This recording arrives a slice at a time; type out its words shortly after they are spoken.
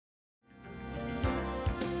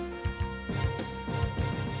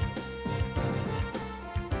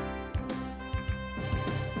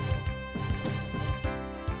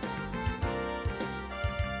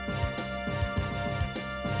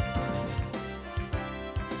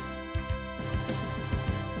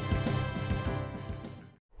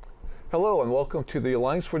Hello and welcome to the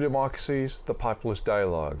Alliance for Democracy's The Populist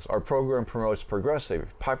Dialogues. Our program promotes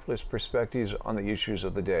progressive, populist perspectives on the issues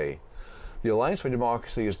of the day. The Alliance for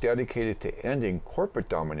Democracy is dedicated to ending corporate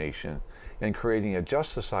domination and creating a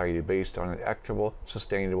just society based on an equitable,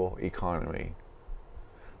 sustainable economy.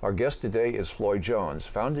 Our guest today is Floy Jones,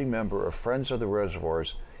 founding member of Friends of the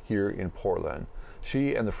Reservoirs here in Portland.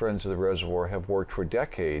 She and the Friends of the Reservoir have worked for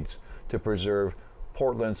decades to preserve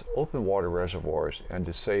Portland's open water reservoirs and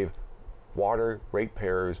to save water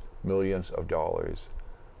ratepayers millions of dollars.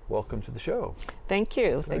 Welcome to the show. Thank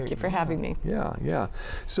you. Thank you for having me. Yeah.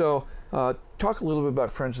 So, talk a little bit about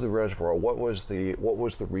Friends of the Reservoir. What was the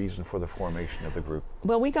reason for the formation of the group?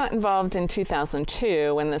 Well, we got involved in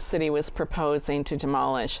 2002 when the city was proposing to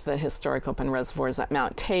demolish the historic open reservoirs at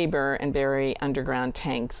Mount Tabor and bury underground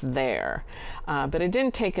tanks there. But it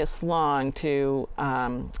didn't take us long to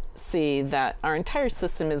see that our entire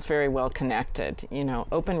system is very well connected. You know,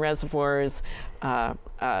 open reservoirs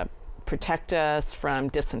protect us from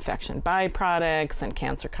disinfection byproducts and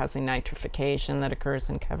cancer-causing nitrification that occurs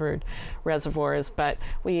in covered reservoirs. But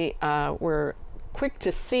we were quick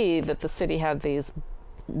to see that the city had these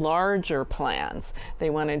larger plans.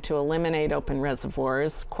 They wanted to eliminate open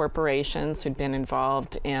reservoirs. Corporations who'd been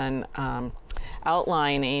involved in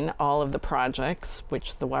outlining all of the projects,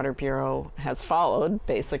 which the Water Bureau has followed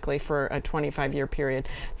basically for a 25-year period.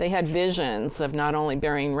 They had visions of not only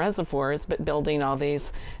burying reservoirs, but building all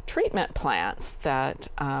these treatment plants that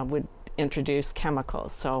would introduce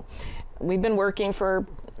chemicals. So we've been working for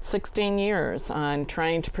 16 years on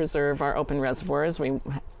trying to preserve our open reservoirs. We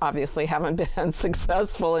obviously haven't been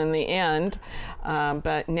successful in the end,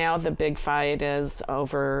 but now the big fight is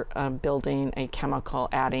over building a chemical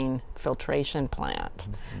adding filtration plant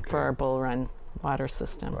for our Bull Run water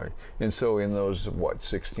system. Right. And so in those,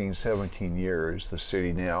 16, 17 years, the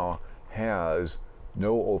city now has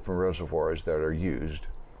no open reservoirs that are used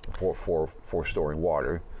for storing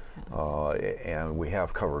water, and we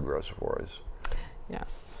have covered reservoirs. Yes.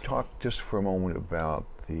 Talk just for a moment about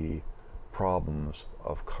the problems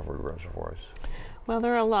of covered reservoirs. Well,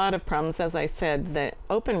 there are a lot of problems. As I said, the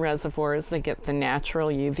open reservoirs, they get the natural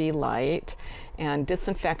UV light and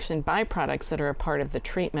disinfection byproducts that are a part of the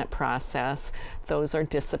treatment process. Those are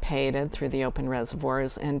dissipated through the open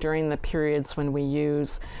reservoirs. And during the periods when we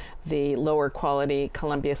use the lower quality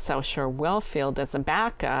Columbia South Shore well field as a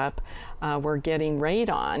backup, we're getting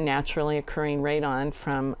radon, naturally occurring radon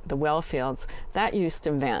from the well fields. That used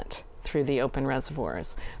to vent through the open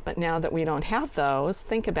reservoirs. But now that we don't have those,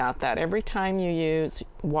 think about that. Every time you use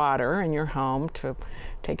water in your home to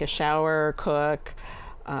take a shower, cook,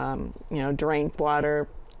 drink water,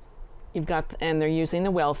 and they're using the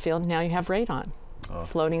well field, now you have radon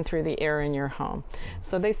floating through the air in your home.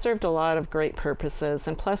 So they served a lot of great purposes,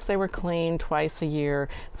 and plus they were cleaned twice a year,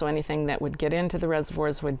 so anything that would get into the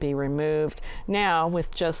reservoirs would be removed. Now,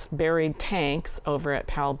 with just buried tanks over at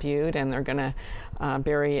Pal Butte, and they're going to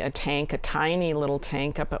bury a tiny little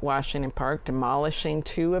tank up at Washington Park, demolishing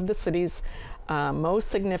two of the city's most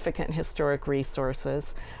significant historic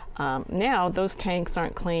resources. Now, those tanks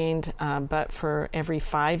aren't cleaned but for every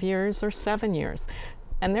 5 years or 7 years.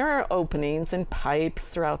 And there are openings and pipes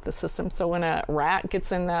throughout the system, so when a rat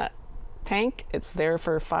gets in that tank, it's there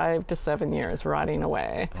for 5 to 7 years, rotting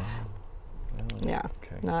away. Yeah,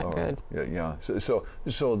 not good. Yeah. So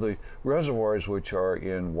the reservoirs which are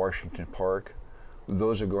in Washington Park,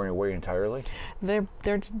 those are going away entirely? They're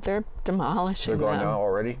demolishing They're gone them. now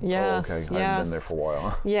already? Yes. Oh, okay. Yes. I haven't been there for a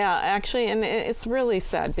while. Yeah, actually, and it's really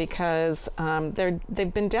sad because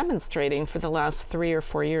they've been demonstrating for the last 3 or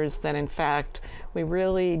 4 years that in fact we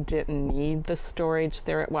really didn't need the storage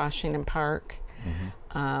there at Washington Park.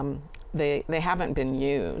 They haven't been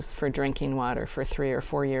used for drinking water for 3 or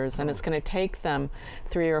 4 years, and it's going to take them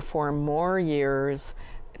 3 or 4 more years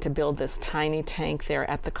to build this tiny tank there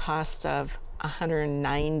at the cost of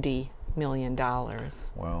 $190 million.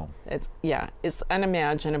 Wow. It's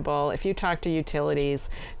unimaginable. If you talk to utilities,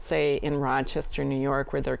 say in Rochester, New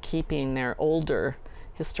York, where they're keeping their older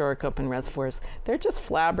historic open reservoirs, they're just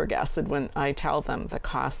flabbergasted when I tell them the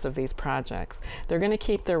cost of these projects. They're going to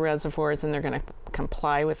keep their reservoirs and they're going to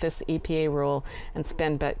comply with this EPA rule and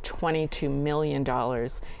spend but $22 million.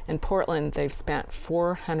 In Portland, they've spent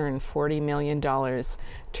 $440 million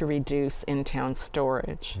to reduce in-town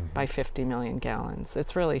storage by 50 million gallons.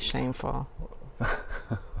 It's really shameful.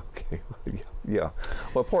 Okay, yeah.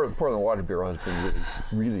 Well, Portland Water Bureau has been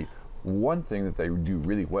really one thing that they do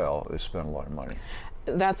really well is spend a lot of money.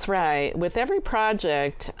 That's right. With every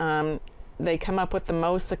project, they come up with the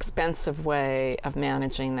most expensive way of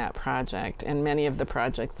managing that project. And many of the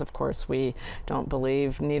projects, of course, we don't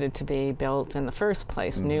believe needed to be built in the first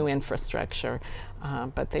place, new infrastructure.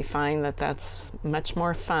 But they find that that's much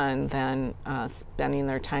more fun than spending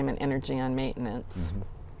their time and energy on maintenance.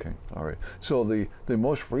 Okay, all right. So the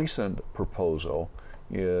most recent proposal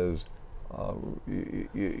is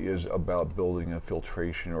about building a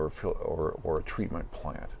filtration or a treatment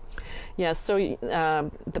plant. Yes, so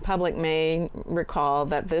the public may recall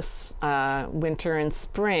that this winter and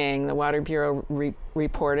spring, the Water Bureau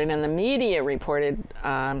reported, and the media reported,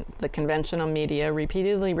 the conventional media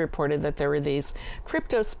repeatedly reported that there were these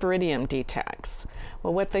cryptosporidium defects.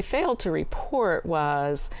 Well, what they failed to report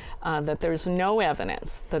was that there's no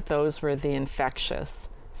evidence that those were the infectious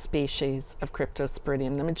species of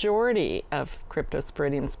cryptosporidium. The majority of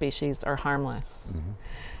cryptosporidium species are harmless.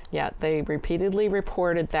 Yeah, they repeatedly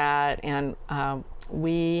reported that, and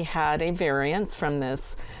we had a variance from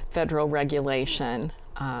this federal regulation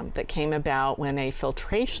that came about when a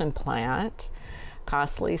filtration plant,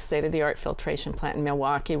 costly state-of-the-art filtration plant in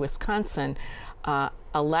Milwaukee, Wisconsin,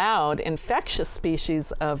 allowed infectious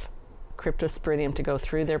species of cryptosporidium to go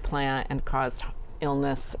through their plant and caused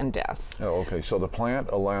illness and deaths. Oh, okay. So the plant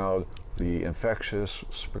allowed the infectious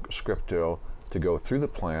scripto to go through the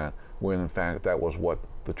plant when, in fact, that was what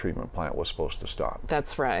the treatment plant was supposed to stop.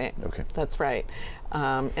 That's right. Okay. That's right.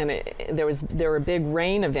 And there were big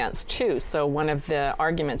rain events too. So one of the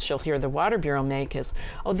arguments you'll hear the Water Bureau make is,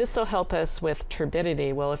 oh, this will help us with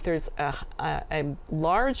turbidity. Well, if there's a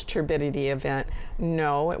large turbidity event,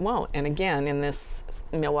 no, it won't. And again, in this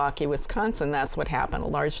Milwaukee, Wisconsin, that's what happened. A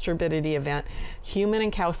large turbidity event, human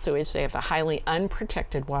and cow sewage. They have a highly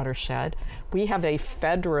unprotected watershed. We have a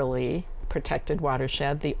federally protected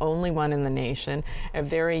watershed, the only one in the nation, a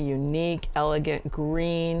very unique, elegant,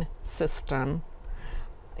 green system.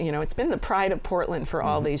 You know, it's been the pride of Portland for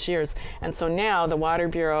all these years. And so now the Water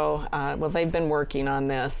Bureau, well, they've been working on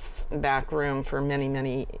this back room for many,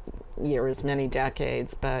 many years, many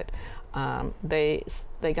decades, but they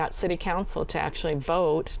got city council to actually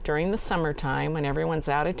vote during the summertime when everyone's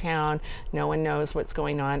out of town, no one knows what's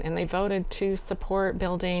going on, and they voted to support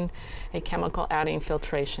building a chemical adding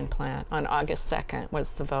filtration plant. On August 2nd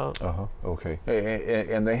was the vote. Okay.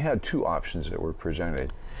 And they had two options that were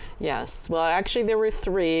presented. Yes. Well, actually there were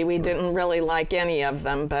three. We didn't really like any of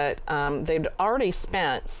them, but they'd already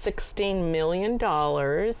spent $16 million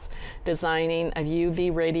designing a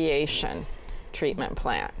UV radiation treatment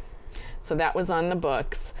plant. So that was on the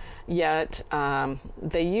books, yet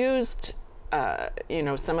they used, you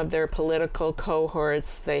know, some of their political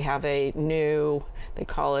cohorts. They have a new, they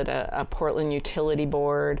call it a Portland Utility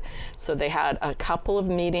Board. So they had a couple of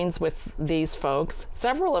meetings with these folks,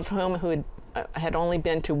 several of whom who had only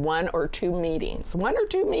been to one or two meetings.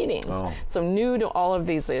 Oh. So new to all of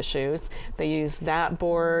these issues. They used that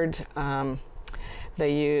board.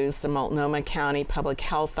 They used the Multnomah County Public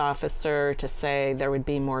Health Officer to say there would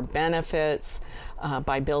be more benefits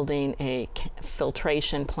by building a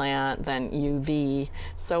filtration plant than UV.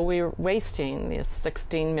 So we were wasting this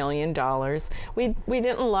 $16 million. We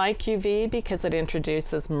didn't like UV because it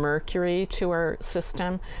introduces mercury to our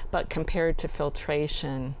system, but compared to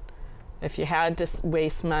filtration, if you had to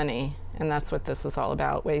waste money, and that's what this is all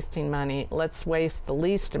about, wasting money, let's waste the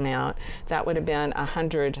least amount. That would have been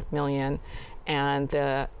 $100 million. And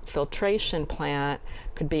the filtration plant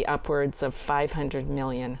could be upwards of $500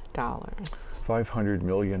 million. $500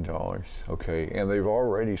 million, okay. And they've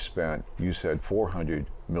already spent, you said, $400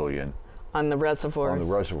 million. On the reservoirs. On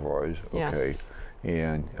the reservoirs, okay. Yes.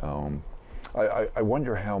 And I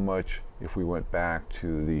wonder how much, if we went back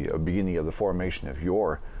to the beginning of the formation of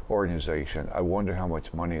your organization, I wonder how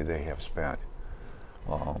much money they have spent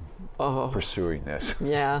pursuing this.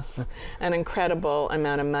 Yes, an incredible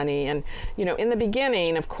amount of money. And, you know, in the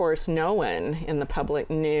beginning, of course, no one in the public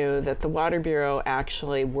knew that the Water Bureau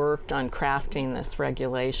actually worked on crafting this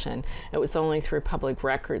regulation. It was only through public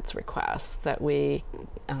records requests that we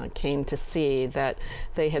came to see that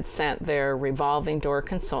they had sent their revolving door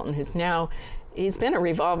consultant, who's now, he's been a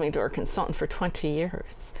revolving door consultant for 20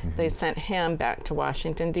 years. They sent him back to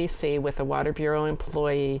Washington, D.C. with a Water Bureau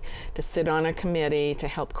employee to sit on a committee to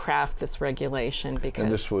help craft this regulation. Because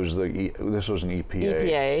and this was an EPA.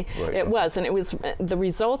 EPA. Right. It was, and it was the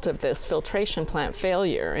result of this filtration plant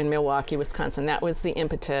failure in Milwaukee, Wisconsin. That was the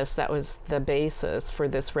impetus, that was the basis for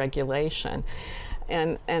this regulation.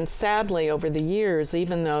 And sadly, over the years,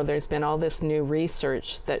 even though there's been all this new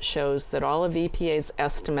research that shows that all of EPA's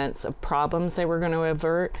estimates of problems they were going to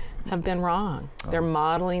avert have been wrong. Their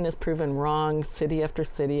modeling has proven wrong city after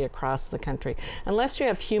city across the country. Unless you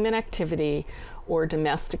have human activity or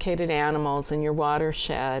domesticated animals in your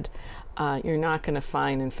watershed, you're not going to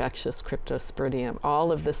find infectious cryptosporidium.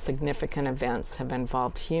 All of the significant events have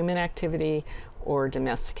involved human activity or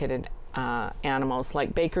domesticated animals,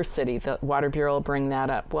 like Baker City. The Water Bureau will bring that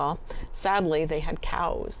up. Well, sadly, they had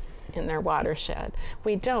cows in their watershed.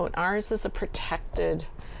 We don't. Ours is a protected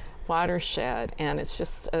watershed, and it's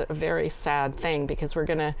just a very sad thing, because we're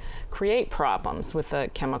going to create problems with a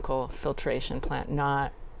chemical filtration plant,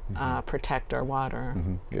 not protect our water.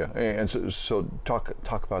 Yeah, and so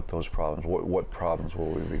talk about those problems. What problems will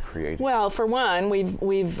we be creating? Well, for one,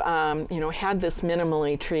 we've had this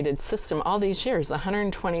minimally treated system all these years,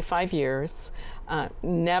 125 years.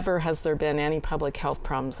 Never has there been any public health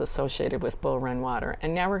problems associated with Bull Run water.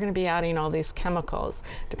 And now we're going to be adding all these chemicals.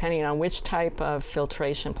 Depending on which type of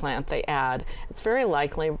filtration plant they add, it's very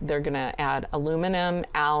likely they're going to add aluminum,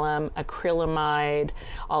 alum, acrylamide,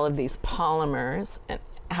 all of these polymers. And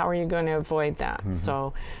how are you going to avoid that?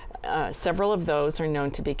 So several of those are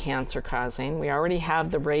known to be cancer causing. We already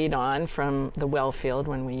have the radon from the well field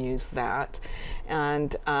when we use that.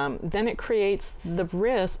 And then it creates the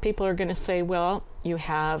risk. People are going to say, well, you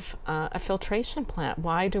have a filtration plant.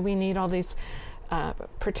 Why do we need all these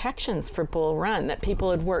protections for Bull Run that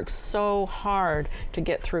people had worked so hard to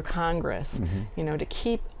get through Congress, to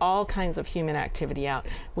keep all kinds of human activity out?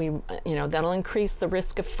 That'll increase the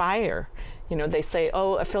risk of fire. They say,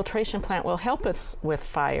 oh, a filtration plant will help us with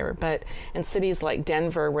fire, but in cities like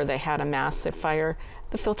Denver, where they had a massive fire,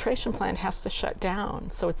 the filtration plant has to shut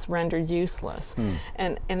down, so it's rendered useless.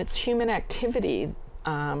 And it's human activity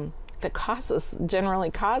that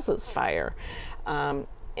generally causes fire.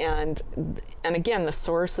 And again, the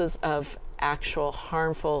sources of actual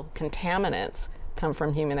harmful contaminants come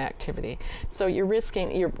from human activity. So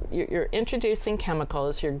you're introducing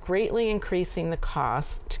chemicals, you're greatly increasing the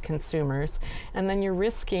cost to consumers, and then you're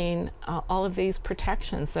risking all of these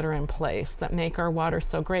protections that are in place that make our water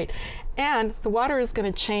so great. And the water is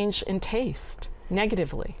going to change in taste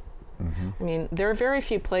negatively. I mean, there are very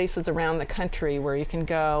few places around the country where you can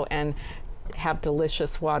go and have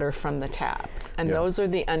delicious water from the tap. And those are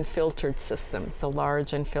the unfiltered systems, the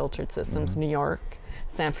large unfiltered systems. New York,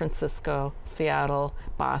 San Francisco, Seattle,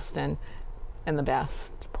 Boston, and the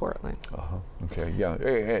best, Portland. Okay, yeah,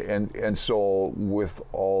 and so with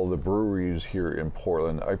all the breweries here in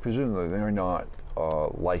Portland, I presume that they're not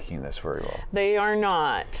liking this very well. They are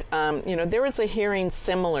not. There was a hearing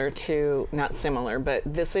not similar, but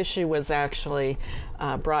this issue was actually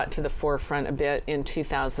brought to the forefront a bit in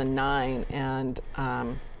 2009, and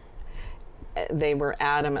they were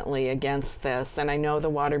adamantly against this. And I know the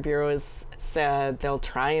Water Bureau has said they'll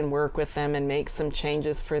try and work with them and make some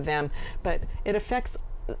changes for them, but it affects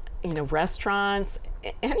restaurants,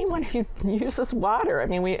 anyone who uses water. I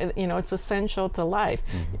mean, it's essential to life.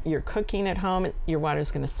 You're cooking at home, your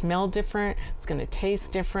water's going to smell different, it's going to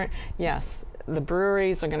taste different. Yes, the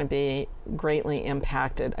breweries are going to be greatly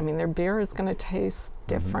impacted. I mean, their beer is going to taste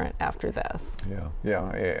different after this. Yeah,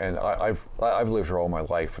 and I've lived here all my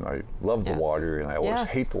life, and I love the water, and I always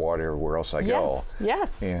hate the water everywhere else I go.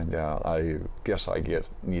 Yes. And I guess I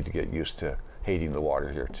need to get used to hating the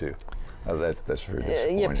water here too. That's very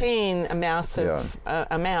disappointing. You're paying a massive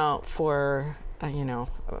amount for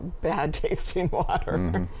bad tasting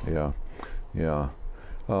water. Yeah.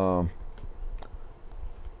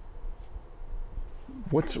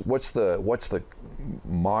 What's the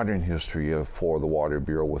modern history for the Water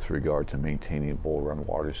Bureau with regard to maintaining Bull Run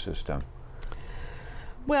water system?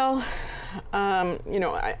 Well,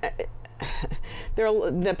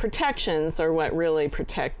 the protections are what really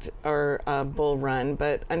protect our Bull Run,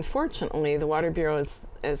 but unfortunately the Water Bureau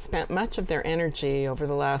has spent much of their energy over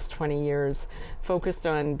the last 20 years focused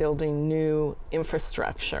on building new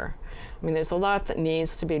infrastructure. I mean, there's a lot that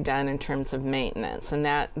needs to be done in terms of maintenance, and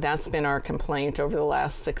that's been our complaint over the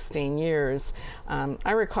last 16 years.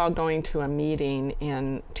 I recall going to a meeting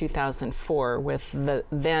in 2004 with the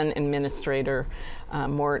then administrator,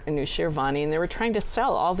 Mort Anushirvani, and they were trying to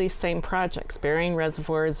sell all these same projects, burying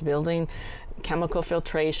reservoirs, building chemical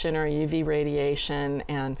filtration or UV radiation,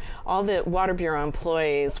 and all the Water Bureau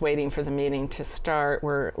employees waiting for the meeting to start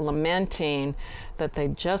were lamenting that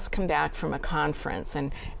they'd just come back from a conference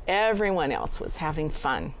and everyone else was having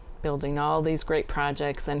fun building all these great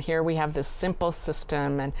projects, and here we have this simple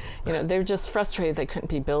system, and they're just frustrated they couldn't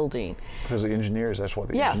be building. Because the engineers, that's what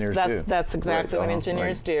the engineers do. Yes, that's exactly what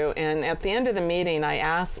engineers do. And at the end of the meeting, I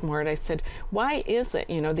asked Mort, I said, why is it,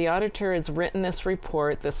 the auditor has written this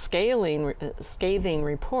report, the scathing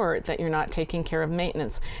report, that you're not taking care of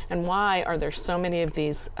maintenance, and why are there so many of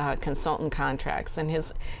these consultant contracts? And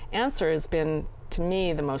his answer has been to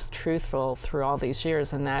me, the most truthful through all these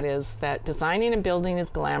years, and that is that designing and building is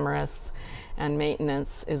glamorous and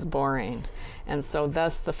maintenance is boring. And so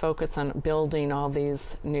thus the focus on building all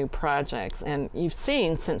these new projects. And you've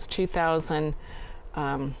seen since 2000,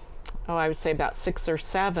 I would say about 6 or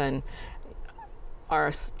 7,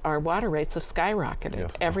 our water rates have skyrocketed.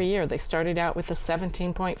 Yes. Every year. They started out with a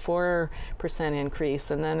 17.4%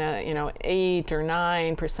 increase, and then 8 or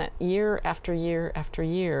 9% year after year after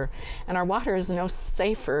year. And our water is no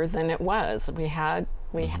safer than it was. We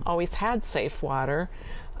always had safe water.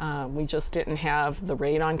 We just didn't have the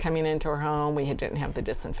radon coming into our home. We didn't have the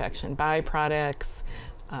disinfection byproducts.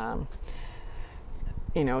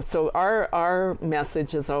 So our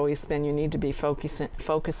message has always been you need to be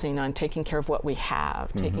focusing on taking care of what we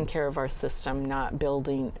have, taking care of our system, not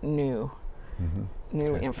building new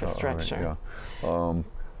infrastructure. Yeah.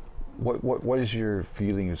 What is your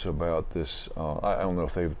feelings about this? I don't know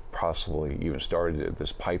if they've possibly even started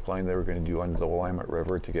this pipeline they were going to do under the Willamette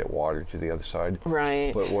River to get water to the other side.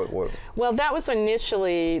 Right. What? Well, that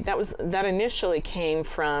initially came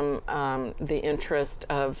from the interest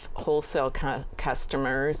of wholesale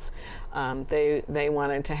customers. They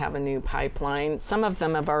wanted to have a new pipeline. Some of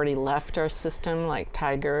them have already left our system, like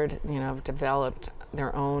Tigard, have developed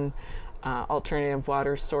their own alternative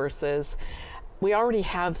water sources. We already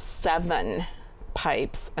have 7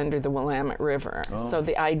 pipes under the Willamette River. Oh. So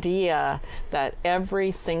the idea that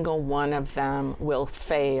every single one of them will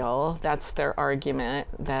fail, that's their argument,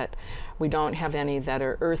 that we don't have any that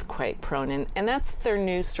are earthquake prone. And that's their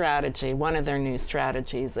new strategy. One of their new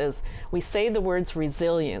strategies is we say the words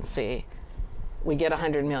resiliency, we get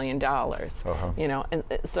 $100 million. And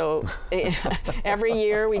so every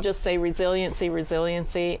year we just say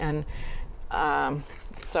resiliency, and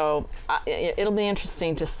so it'll be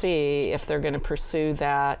interesting to see if they're going to pursue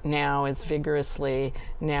that now as vigorously,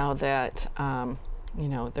 now that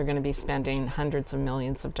they're going to be spending hundreds of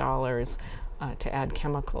millions of dollars to add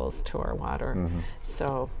chemicals to our water. Mm-hmm.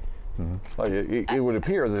 So it would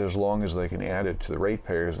appear that as long as they can add it to the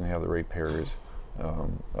ratepayers and have the ratepayers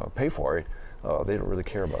pay for it, they don't really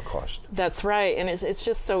care about cost. That's right, and it's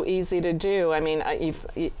just so easy to do. I mean,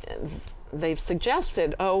 they've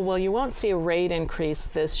suggested, you won't see a rate increase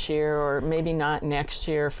this year or maybe not next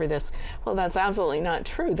year for this. Well, that's absolutely not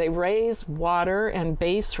true. They raise water and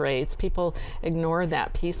base rates. People ignore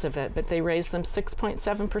that piece of it, but they raised them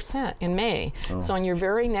 6.7% in May. Oh. So on your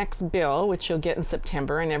very next bill, which you'll get in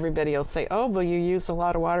September, and everybody will say, you used a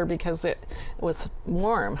lot of water because it was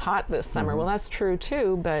hot this summer. Mm-hmm. Well, that's true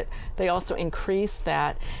too, but they also increased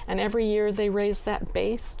that. And every year they raise that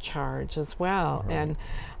base charge as well. Right. And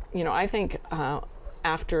I think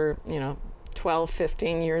after, 12,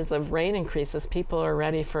 15 years of rate increases, people are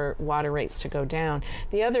ready for water rates to go down.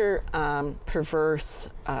 The other perverse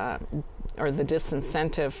or the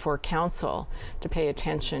disincentive for council to pay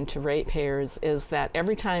attention to ratepayers is that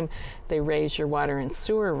every time they raise your water and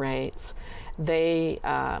sewer rates, they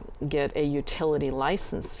get a utility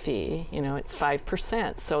license fee. It's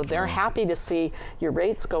 5%. So they're happy to see your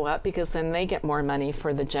rates go up because then they get more money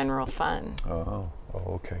for the general fund. Oh,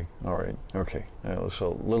 okay. All right. Okay.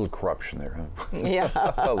 So a little corruption there, huh? Yeah.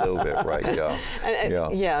 A little bit, right? Yeah.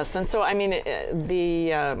 Yeah. Yes. And so, I mean,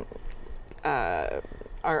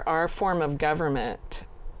 our form of government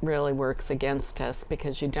really works against us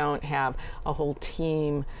because you don't have a whole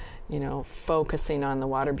team, focusing on the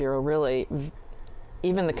Water Bureau. Really,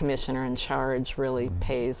 even the commissioner in charge really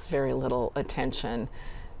pays very little attention.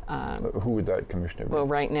 Who would that commissioner be? Well,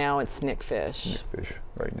 right now it's Nick Fish. Nick Fish,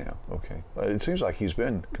 right now. Okay. It seems like he's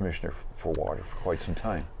been commissioner for water for quite some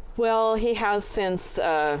time. Well, he has since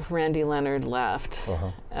Randy Leonard left.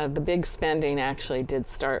 Uh-huh. The big spending actually did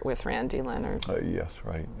start with Randy Leonard. Yes,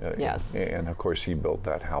 right. Yes. And of course he built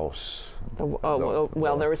that house.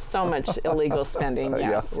 Well, there was so much illegal spending.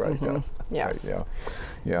 Yes. Yeah, right. Mm-hmm. Yes. Yes. Right,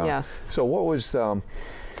 yeah. Yes. So what was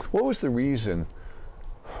the reason?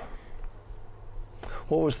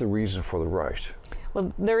 What was the reason for the rush?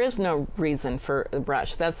 Well, there is no reason for a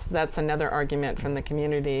rush. That's another argument from the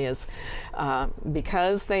community is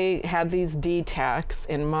because they had these D-techs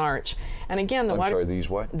in March, and again these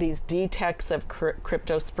what? These D-techs of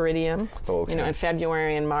cryptosporidium, okay. In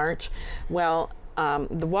February and March. Well,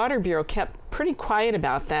 the Water Bureau kept pretty quiet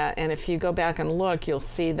about that, and if you go back and look, you'll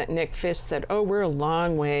see that Nick Fish said, we're a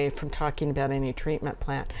long way from talking about any treatment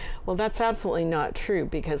plant. Well, that's absolutely not true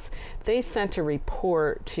because they sent a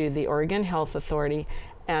report to the Oregon Health Authority,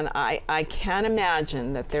 and I can't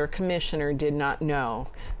imagine that their commissioner did not know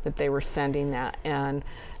that they were sending that. And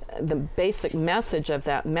the basic message of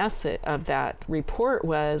that report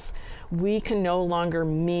was, we can no longer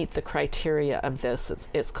meet the criteria of this.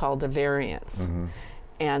 It's called a variance.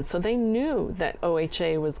 And so they knew that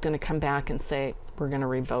OHA was going to come back and say, we're going to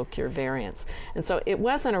revoke your variance. And so it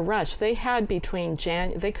wasn't a rush. They had they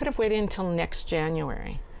could have waited until next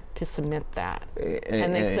January to submit that.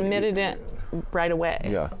 And they submitted it right away.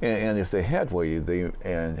 Yeah, and if they had waited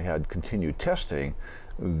and had continued testing,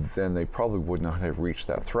 then they probably would not have reached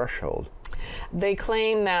that threshold. They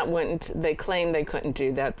claim they couldn't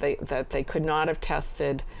do that. That they could not have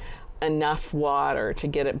tested enough water to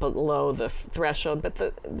get it below the threshold. But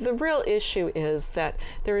the real issue is that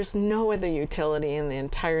there is no other utility in the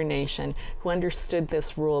entire nation who understood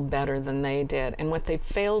this rule better than they did. And what they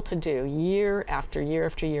failed to do year after year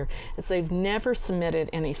after year is they've never submitted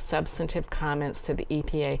any substantive comments to the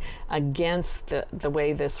EPA against the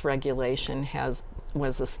way this regulation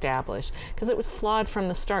was established, because it was flawed from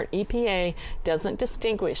the start. EPA doesn't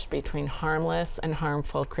distinguish between harmless and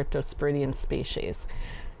harmful cryptosporidium species.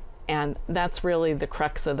 And that's really the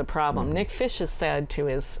crux of the problem. Nick Fish has said to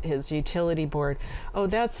his utility board, oh,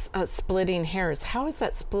 that's splitting hairs. How is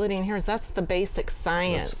that splitting hairs? That's the basic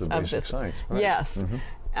science of this. Science, right. Yes.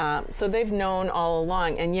 So they've known all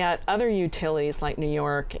along, and yet other utilities like New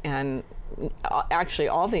York and actually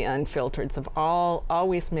all the unfiltereds have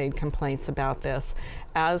always made complaints about this,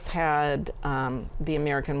 as had the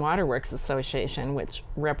American Water Works Association, which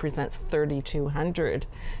represents 3,200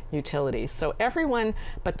 utilities. So everyone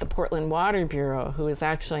but the Portland Water Bureau, who is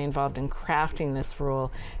actually involved in crafting this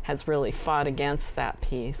rule, has really fought against that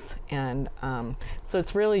piece. And so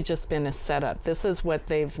it's really just been a setup. This is what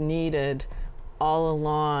they've needed all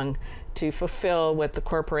along to fulfill what the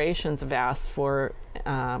corporations have asked for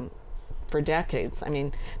decades. I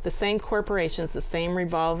mean, the same corporations, the same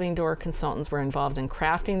revolving door consultants were involved in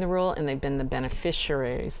crafting the rule, and they've been the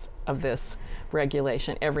beneficiaries of this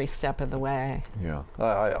regulation every step of the way. Yeah,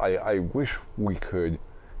 I wish we could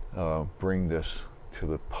bring this to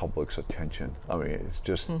the public's attention. I mean, it's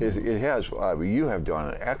just, it has, you have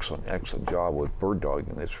done an excellent job with bird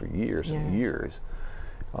dogging this for years and years.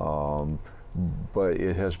 But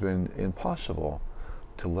it has been impossible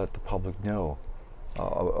to let the public know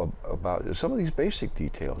about some of these basic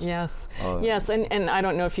details. Yes, yes, and I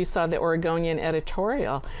don't know if you saw the Oregonian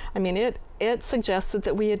editorial. I mean, it suggested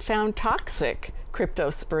that we had found toxic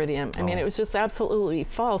cryptosporidium. I mean, it was just absolutely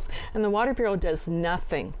false. And the Water Bureau does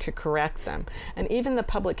nothing to correct them. And even the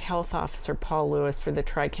public health officer, Paul Lewis, for the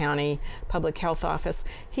Tri-County Public Health Office,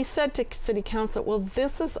 he said to City Council, well,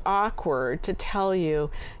 this is awkward to tell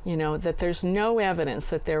you, that there's no evidence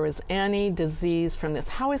that there was any disease from this.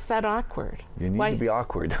 How is that awkward? You need to be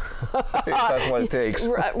awkward. That's what it takes.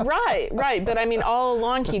 Right. But I mean, all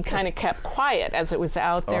along he'd kind of kept quiet as it was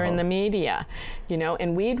out there in the media,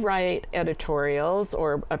 and we'd write editorials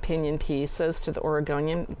or opinion pieces to the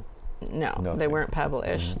Oregonian. No, they weren't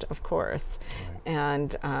published, of course. Right.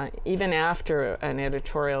 And even after an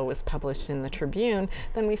editorial was published in the Tribune,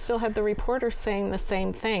 then we still had the reporters saying the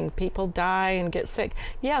same thing. People die and get sick.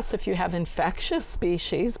 Yes, if you have infectious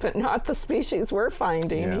species, but not the species we're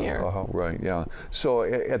finding here. Right, yeah. So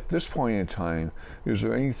at this point in time, is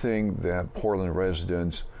there anything that Portland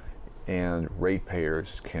residents and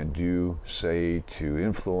ratepayers can do, say, to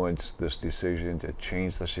influence this decision to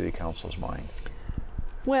change the City Council's mind?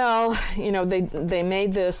 Well, they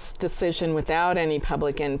made this decision without any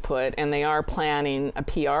public input, and they are planning a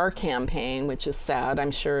PR campaign, which is sad.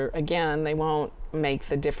 I'm sure, again, they won't make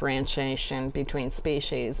the differentiation between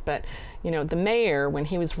species. But, the mayor, when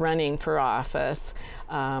he was running for office,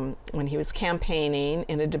 when he was campaigning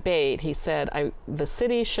in a debate, he said, the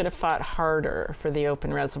city should have fought harder for the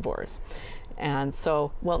open reservoirs. And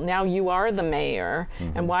so, well, now you are the mayor,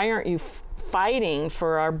 and why aren't you fighting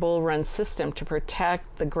for our Bull Run system to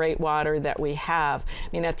protect the great water that we have? I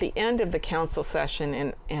mean, at the end of the council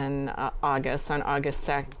session in August, on August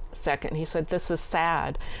 2nd, he said, this is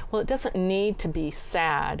sad. Well, it doesn't need to be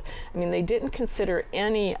sad. I mean, they didn't consider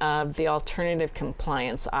any of the alternative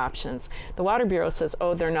compliance options. The Water Bureau says,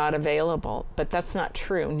 oh, they're not available, but that's not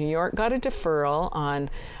true. New York got a deferral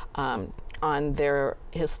on their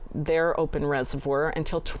open reservoir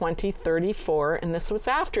until 2034, and this was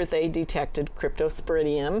after they detected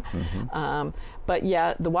cryptosporidium. But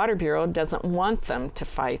yet the Water Bureau doesn't want them to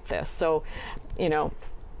fight this. So,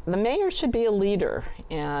 the mayor should be a leader,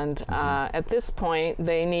 and at this point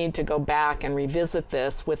they need to go back and revisit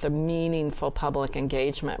this with a meaningful public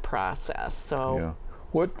engagement process. So,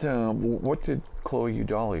 what did Chloe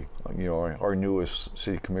Udali, our newest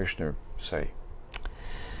city commissioner, say?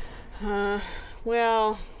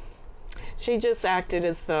 Well, She just acted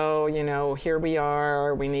as though, you know, here we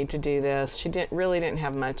are, we need to do this. She really didn't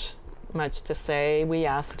have much to say. We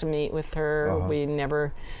asked to meet with her. We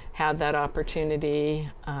never had that opportunity.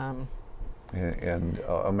 And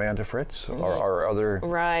Amanda Fritz, our other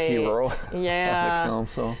hero on the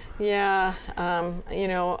council. Yeah, you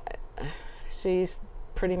know, she's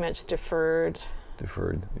pretty much deferred.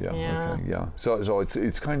 Yeah. Okay, yeah. So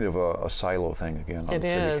it's kind of a silo thing again on the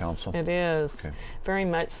city council. It is. Okay. Very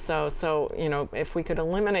much so. So, you know, if we could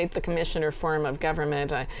eliminate the commissioner form of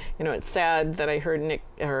government, you know, it's sad that I heard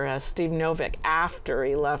Steve Novick, after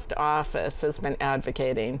he left office, has been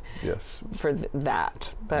advocating for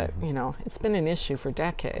that. But you know, it's been an issue for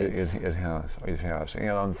decades. It has, and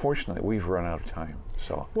unfortunately, we've run out of time.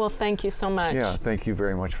 So. Well, thank you so much. Yeah, thank you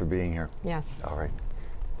very much for being here. Yes. All right.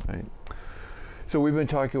 So we've been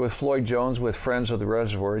talking with Floy Jones with Friends of the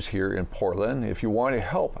Reservoirs here in Portland. If you want to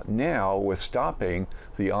help now with stopping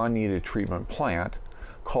the unneeded treatment plant,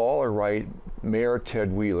 call or write Mayor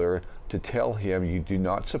Ted Wheeler to tell him you do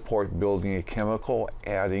not support building a chemical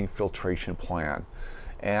adding filtration plant.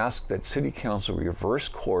 Ask that City Council reverse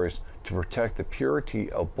course to protect the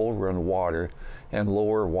purity of Bull Run water and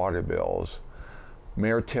lower water bills.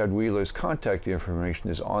 Mayor Ted Wheeler's contact information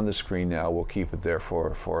is on the screen now. We'll keep it there for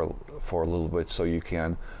a little bit so you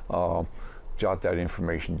can jot that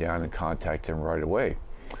information down and contact him right away.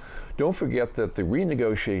 Don't forget that the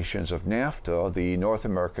renegotiations of NAFTA, the North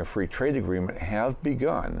American Free Trade Agreement, have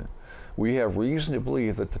begun. We have reason to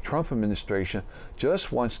believe that the Trump administration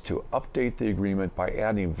just wants to update the agreement by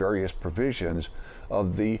adding various provisions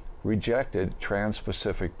of the rejected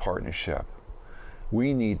Trans-Pacific Partnership.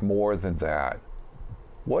 We need more than that.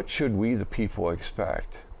 What should we, the people,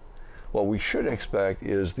 expect? What we should expect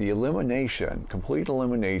is the complete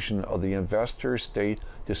elimination of the investor-state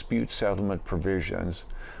dispute settlement provisions,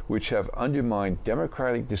 which have undermined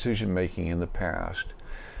democratic decision-making in the past.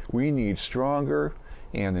 We need stronger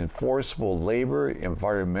and enforceable labor,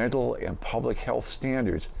 environmental, and public health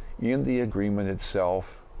standards in the agreement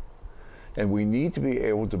itself. And we need to be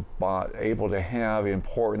able to have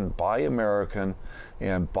important Buy American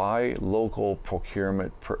and Buy Local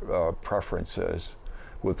procurement preferences.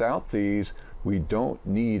 Without these, we don't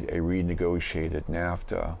need a renegotiated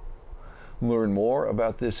NAFTA. Learn more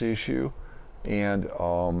about this issue and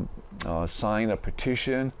sign a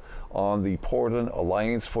petition on the Portland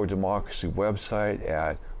Alliance for Democracy website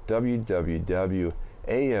at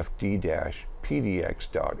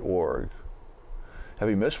www.afd-pdx.org. Have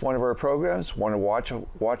you missed one of our programs? Want to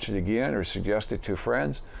watch it again or suggest it to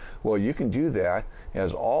friends? Well, you can do that,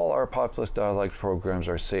 as all our Populist Dialogues programs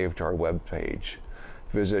are saved to our webpage.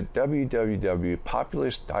 Visit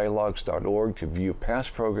www.populistdialogues.org to view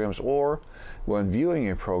past programs, or when viewing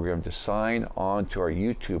a program, to sign on to our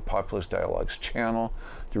YouTube Populist Dialogues channel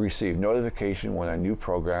to receive notification when a new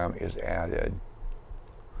program is added.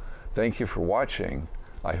 Thank you for watching.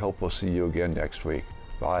 I hope we'll see you again next week.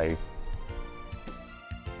 Bye.